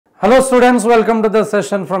Hello students, welcome to the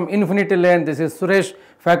session from Infinity Lane. This is Suresh,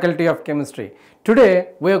 Faculty of Chemistry. Today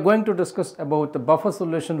we are going to discuss about the buffer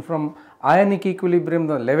solution from ionic equilibrium,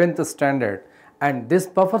 the 11th standard, and this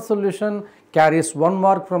buffer solution carries 1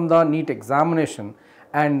 mark from the NEET examination.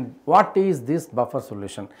 And what is this buffer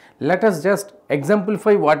solution? Let us just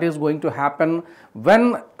exemplify what is going to happen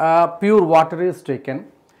when pure water is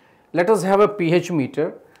taken. Let us have a pH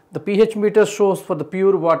meter. The pH meter shows for the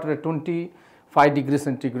pure water at 25 degrees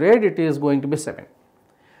centigrade, it is going to be 7.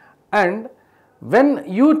 And when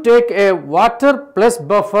you take a water plus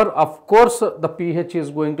buffer, of course the pH is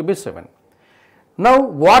going to be 7. Now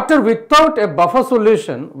water without a buffer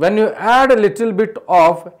solution, when you add a little bit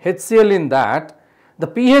of HCl in that, the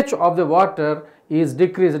pH of the water is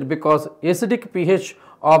decreased because acidic pH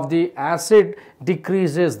of the acid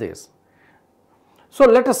decreases this. So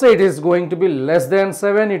let us say it is going to be less than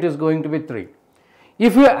 7, it is going to be 3.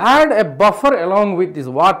 If you add a buffer along with this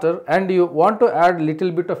water and you want to add little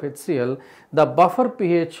bit of HCl, the buffer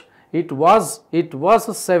pH it was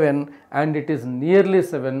 7 and it is nearly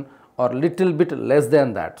 7 or little bit less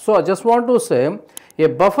than that. So I just want to say a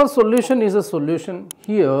buffer solution is a solution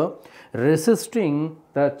here resisting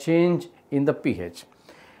the change in the pH.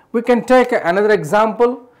 We can take another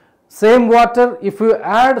example. Same water, if you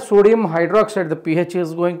add sodium hydroxide, the pH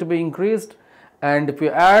is going to be increased. And if you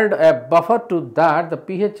add a buffer to that, the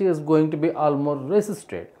pH is going to be almost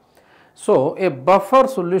resisted. So a buffer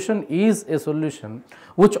solution is a solution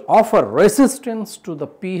which offer resistance to the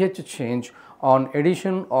pH change on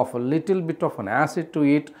addition of a little bit of an acid to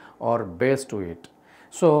it or base to it.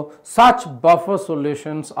 So such buffer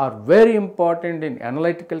solutions are very important in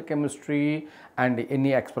analytical chemistry and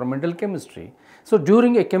any experimental chemistry. So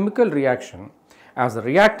during a chemical reaction, as the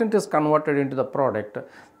reactant is converted into the product,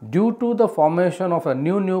 due to the formation of a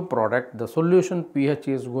new product, the solution pH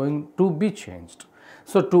is going to be changed.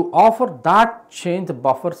 So to offer that change, the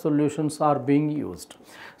buffer solutions are being used.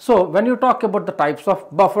 So when you talk about the types of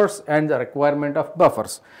buffers and the requirement of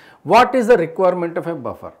buffers, what is the requirement of a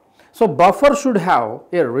buffer? So buffer should have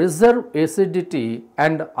a reserve acidity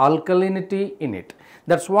and alkalinity in it.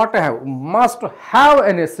 That's what I have. Must have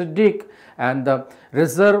an acidic and the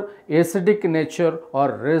reserve acidic nature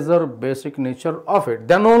or reserve basic nature of it.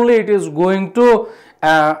 Then only it is going to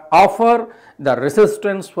offer the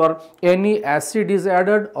resistance for any acid is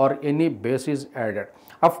added or any base is added.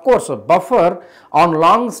 Of course, a buffer on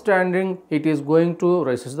long standing, it is going to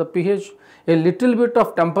resist the pH. A little bit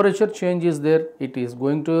of temperature change is there, it is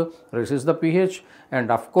going to resist the pH, and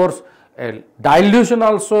of course a dilution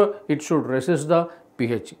also it should resist the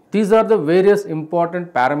pH. These are the various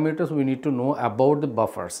important parameters we need to know about the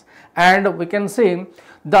buffers. And we can say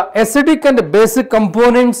the acidic and basic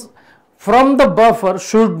components from the buffer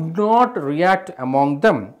should not react among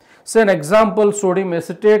them. Say an example, sodium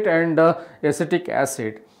acetate and acetic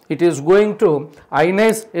acid. It is going to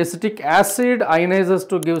ionize acetic acid, ionizes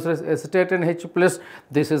to give us acetate and H plus.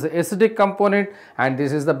 This is the acidic component and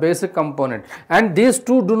this is the basic component. And these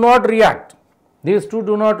two do not react. These two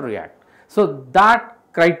do not react. So that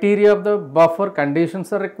criteria of the buffer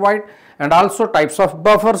conditions are required, and also types of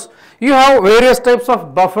buffers. You have various types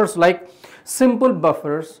of buffers like simple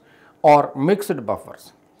buffers or mixed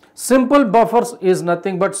buffers. Simple buffers is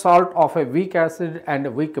nothing but salt of a weak acid and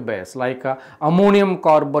a weak base like ammonium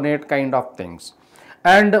carbonate kind of things.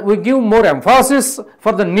 And we give more emphasis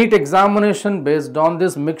for the NEET examination based on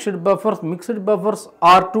this mixed buffers. Mixed buffers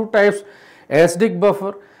are two types, acidic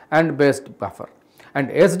buffer and based buffer. And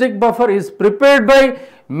acidic buffer is prepared by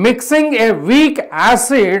mixing a weak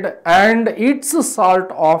acid and its salt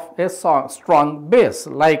of a strong base,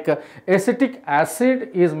 like acetic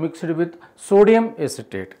acid is mixed with sodium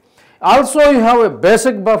acetate. Also you have a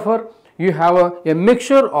basic buffer, you have a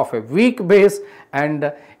mixture of a weak base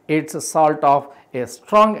and its salt of a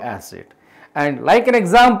strong acid. And like an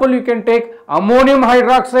example, you can take ammonium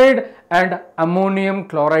hydroxide and ammonium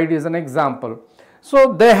chloride is an example.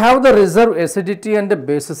 So they have the reserve acidity and the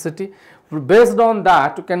basicity. Based on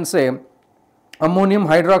that, you can say ammonium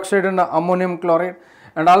hydroxide and ammonium chloride,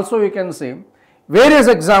 and also you can say various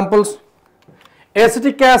examples,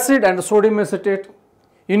 acetic acid and sodium acetate.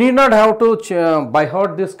 You need not have to by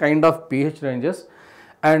heart this kind of pH ranges,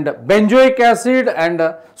 and benzoic acid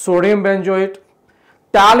and sodium benzoate,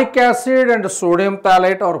 talic acid and sodium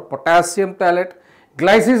thalate or potassium thalate,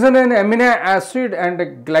 glycine and amino acid and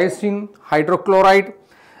glycine hydrochloride,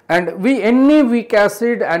 and any weak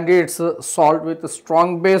acid and its salt with a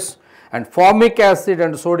strong base, and formic acid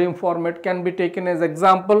and sodium formate can be taken as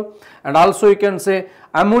example. And also you can say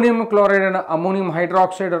ammonium chloride and ammonium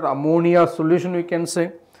hydroxide or ammonia solution, we can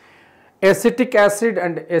say acetic acid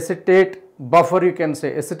and acetate, buffer, you can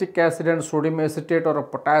say acetic acid and sodium acetate or a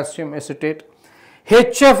potassium acetate,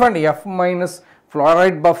 HF and F minus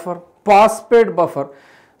fluoride buffer, phosphate buffer,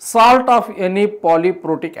 salt of any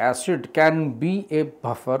polyprotic acid can be a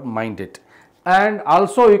buffer, mind it. And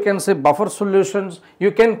also you can say buffer solutions,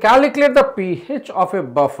 you can calculate the pH of a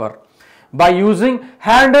buffer by using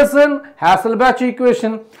Henderson-Hasselbalch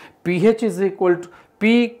equation. pH is equal to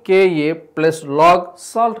pKa plus log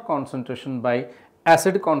salt concentration by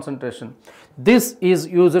acid concentration. This is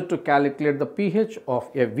used to calculate the pH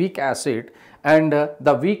of a weak acid and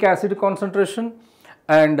the weak acid concentration,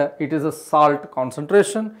 and it is a salt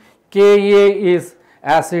concentration. Ka is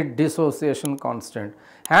acid dissociation constant.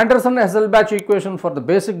 Henderson-Hasselbalch equation for the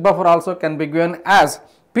basic buffer also can be given as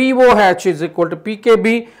POH is equal to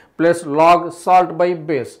pKb plus log salt by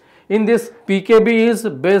base. In this, pKb is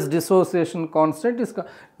base dissociation constant, is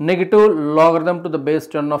negative logarithm to the base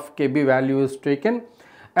 10 of Kb value is taken,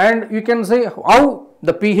 and you can say how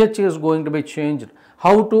the pH is going to be changed,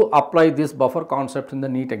 how to apply this buffer concept in the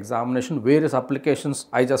NEET examination, various applications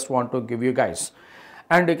I just want to give you guys.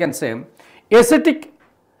 And you can say acetic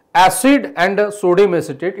acid and sodium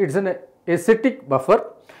acetate, it is an acetic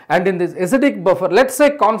buffer, and in this acetic buffer, let's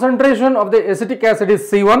say concentration of the acetic acid is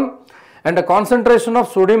C1 and the concentration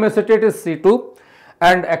of sodium acetate is C2,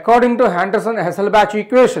 and according to Henderson-Hasselbalch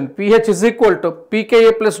equation, pH is equal to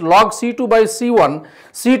pKa plus log C2 by C1.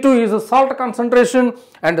 C2 is a salt concentration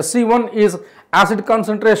and C1 is acid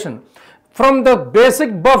concentration. From the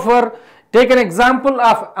basic buffer, take an example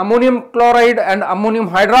of ammonium chloride and ammonium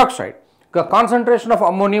hydroxide. The concentration of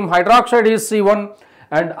ammonium hydroxide is C1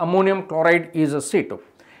 and ammonium chloride is C2.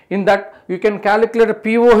 In that, you can calculate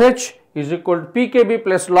POH is equal to pKb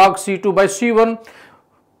plus log C2 by C1.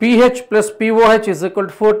 pH plus POH is equal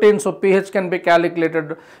to 14. So, pH can be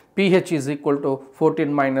calculated. pH is equal to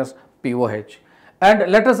 14 minus POH.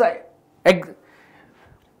 And let us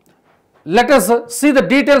see the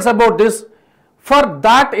details about this. For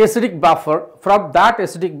that acidic buffer, from that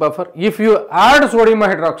acidic buffer, if you add sodium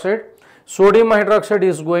hydroxide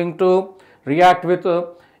is going to react with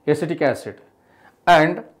acetic acid,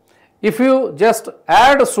 and if you just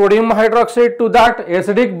add sodium hydroxide to that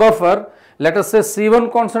acidic buffer, let us say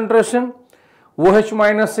C1 concentration, OH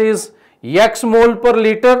minus is X mole per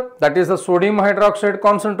liter, that is the sodium hydroxide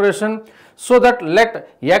concentration. So that let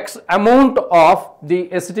X amount of the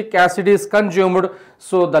acetic acid is consumed.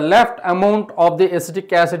 So the left amount of the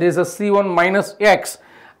acetic acid is a C1 minus X,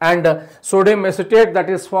 and sodium acetate that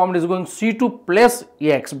is formed is going C2 plus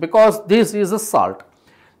X, because this is a salt.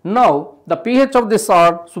 Now the pH of the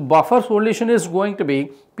salt, so buffer solution is going to be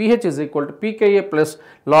pH is equal to pKa plus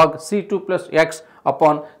log C2 plus X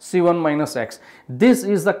upon C1 minus X. This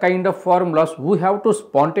is the kind of formulas we have to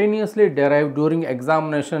spontaneously derive during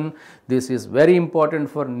examination. This is very important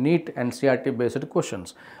for NEET and CRT based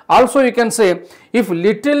questions. Also you can say if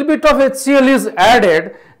little bit of HCl is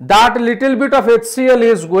added, that little bit of HCl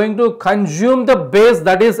is going to consume the base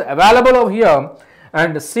that is available over here,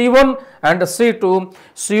 and C1 and C2,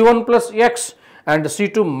 C1 plus X and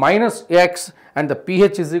C2 minus X, and the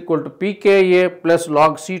pH is equal to pKa plus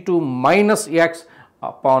log C2 minus X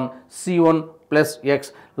upon C1 plus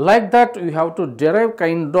X. Like that you have to derive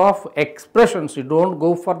kind of expressions. You don't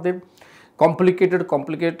go for the complicated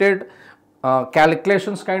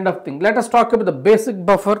calculations kind of thing. Let us talk about the basic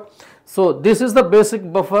buffer. So this is the basic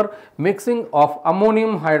buffer, mixing of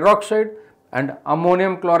ammonium hydroxide and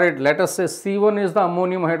ammonium chloride. Let us say C1 is the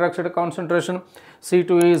ammonium hydroxide concentration,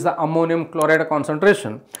 C2 is the ammonium chloride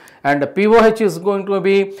concentration, and POH is going to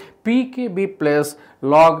be pKb plus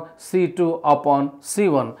log C2 upon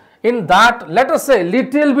C1. In that, let us say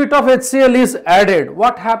little bit of HCl is added.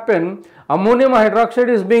 What happened? Ammonium hydroxide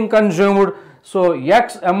is being consumed. So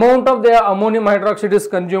X amount of the ammonium hydroxide is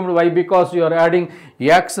consumed. Why? Because you are adding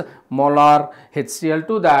X molar HCl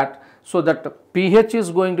to that. So that pH is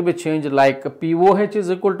going to be changed, like POH is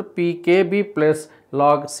equal to pKb plus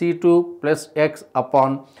log C2 plus X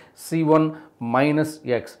upon C1 minus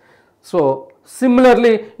X. So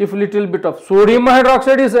similarly, if little bit of sodium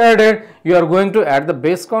hydroxide is added, you are going to add the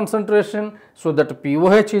base concentration. So that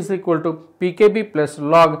POH is equal to pKb plus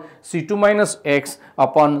log C2 minus X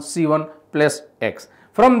upon C1 plus X.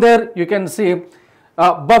 From there you can see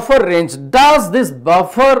buffer range. Does this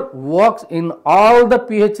buffer works in all the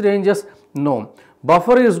pH ranges? No.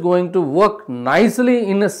 Buffer is going to work nicely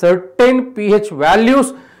in a certain pH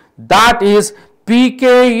values, that is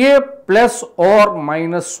pKa plus or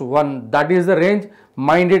minus 1. That is the range.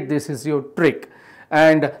 Mind it, this is your trick.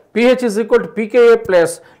 And pH is equal to pKa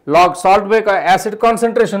plus log salt by acid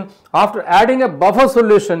concentration. After adding a buffer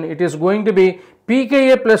solution, it is going to be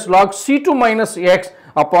pKa plus log C2 minus X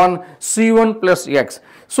upon C1 plus X.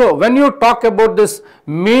 So when you talk about this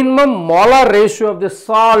minimum molar ratio of the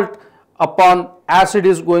salt upon acid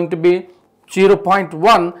is going to be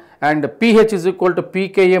 0.1 and pH is equal to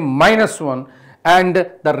pKa minus 1, and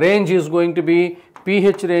the range is going to be,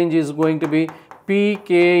 pH range is going to be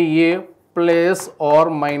pKa plus or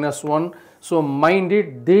minus 1. So mind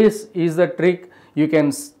it, this is the trick. You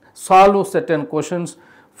can solve certain questions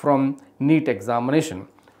from NEET examination.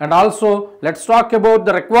 And also let's talk about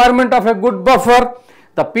the requirement of a good buffer.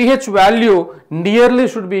 The pH value nearly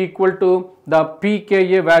should be equal to the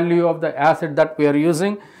pKa value of the acid that we are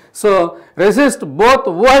using. So resist both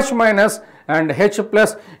OH minus and H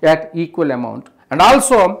plus at equal amount. And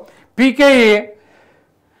also pKa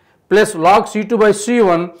plus log C2 by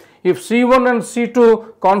C1, if C1 and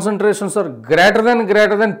C2 concentrations are greater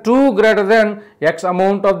than 2 greater than X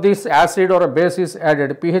amount of this acid or a base is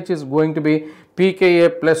added, pH is going to be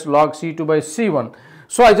pKa plus log C2 by C1.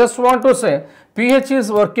 So I just want to say pH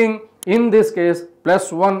is working in this case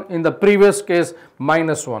plus 1, in the previous case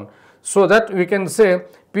minus 1. So that we can say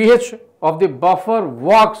pH of the buffer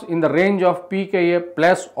works in the range of pKa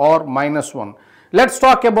plus or minus 1. Let's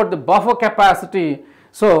talk about the buffer capacity.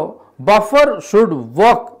 So buffer should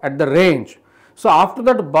work at the range. So after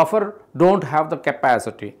that, buffer don't have the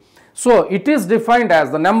capacity. So it is defined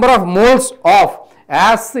as the number of moles of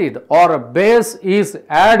acid or a base is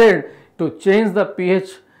added to change the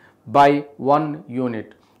pH by 1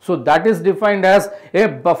 unit. So that is defined as a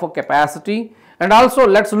buffer capacity. And also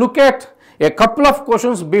let's look at a couple of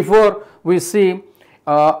questions before we see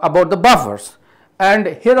about the buffers. And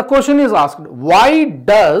here the question is asked, why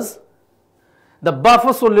does the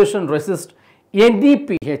buffer solution resist any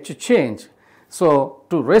pH change? So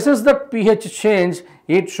to resist the pH change,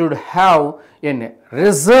 it should have a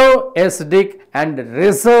reserve acidic and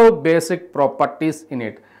reserve basic properties in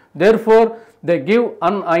it. Therefore, they give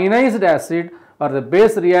unionized acid or the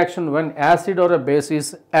base reaction when acid or a base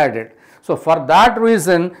is added. So for that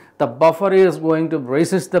reason, the buffer is going to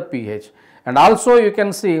resist the pH. And also you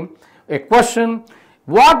can see a question,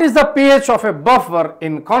 what is the pH of a buffer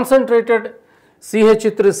in concentrated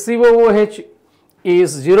CH3COOH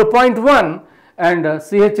is 0.1 and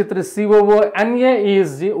CH3COO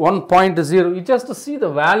is 1.0. You just see the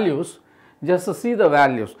values,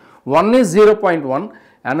 One is 0.1,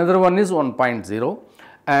 another one is 1.0,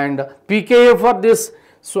 and pKa for this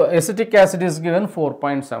acetic acid is given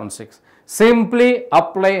 4.76. Simply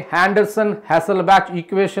apply Henderson-Hasselbalch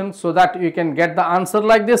equation so that you can get the answer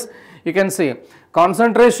like this. You can see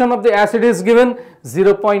concentration of the acid is given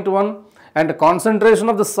 0.1 and concentration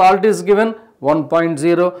of the salt is given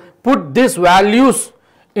 1.0. Put these values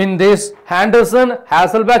in this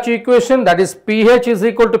Henderson-Hasselbalch equation, that is pH is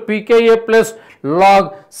equal to pKa plus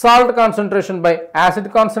log salt concentration by acid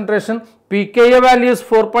concentration. pKa value is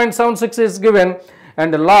 4.76 is given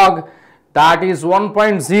and log that is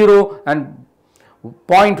 1.0 and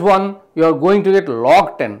 0.1, you are going to get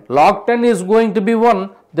log 10. Log 10 is going to be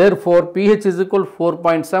 1, therefore pH is equal to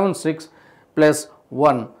 4.76 plus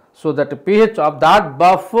 1. So that the pH of that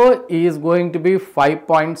buffer is going to be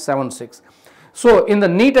 5.76. So in the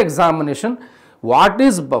NEET examination, what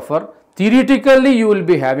is buffer? Theoretically, you will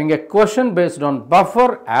be having a question based on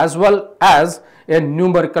buffer as well as a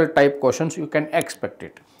numerical type questions you can expect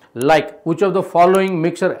it. Like which of the following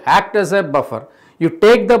mixture act as a buffer? You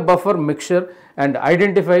take the buffer mixture and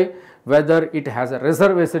identify whether it has a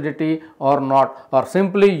reserve acidity or not, or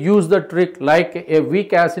simply use the trick like a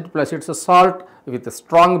weak acid plus its a salt with a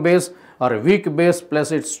strong base, or a weak base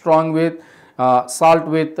plus its strong with salt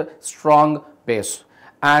with strong base.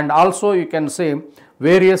 And also you can say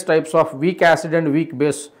various types of weak acid and weak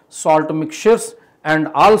base salt mixtures, and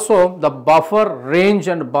also the buffer range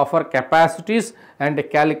and buffer capacities and a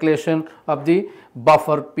calculation of the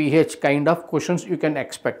buffer pH kind of questions you can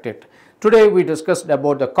expect it. Today we discussed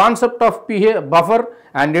about the concept of pH buffer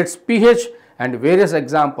and its pH and various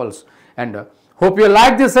examples, and hope you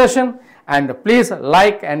like this session, and please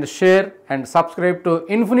like and share and subscribe to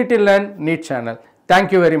Infinity Learn NEET channel.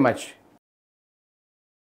 Thank you very much.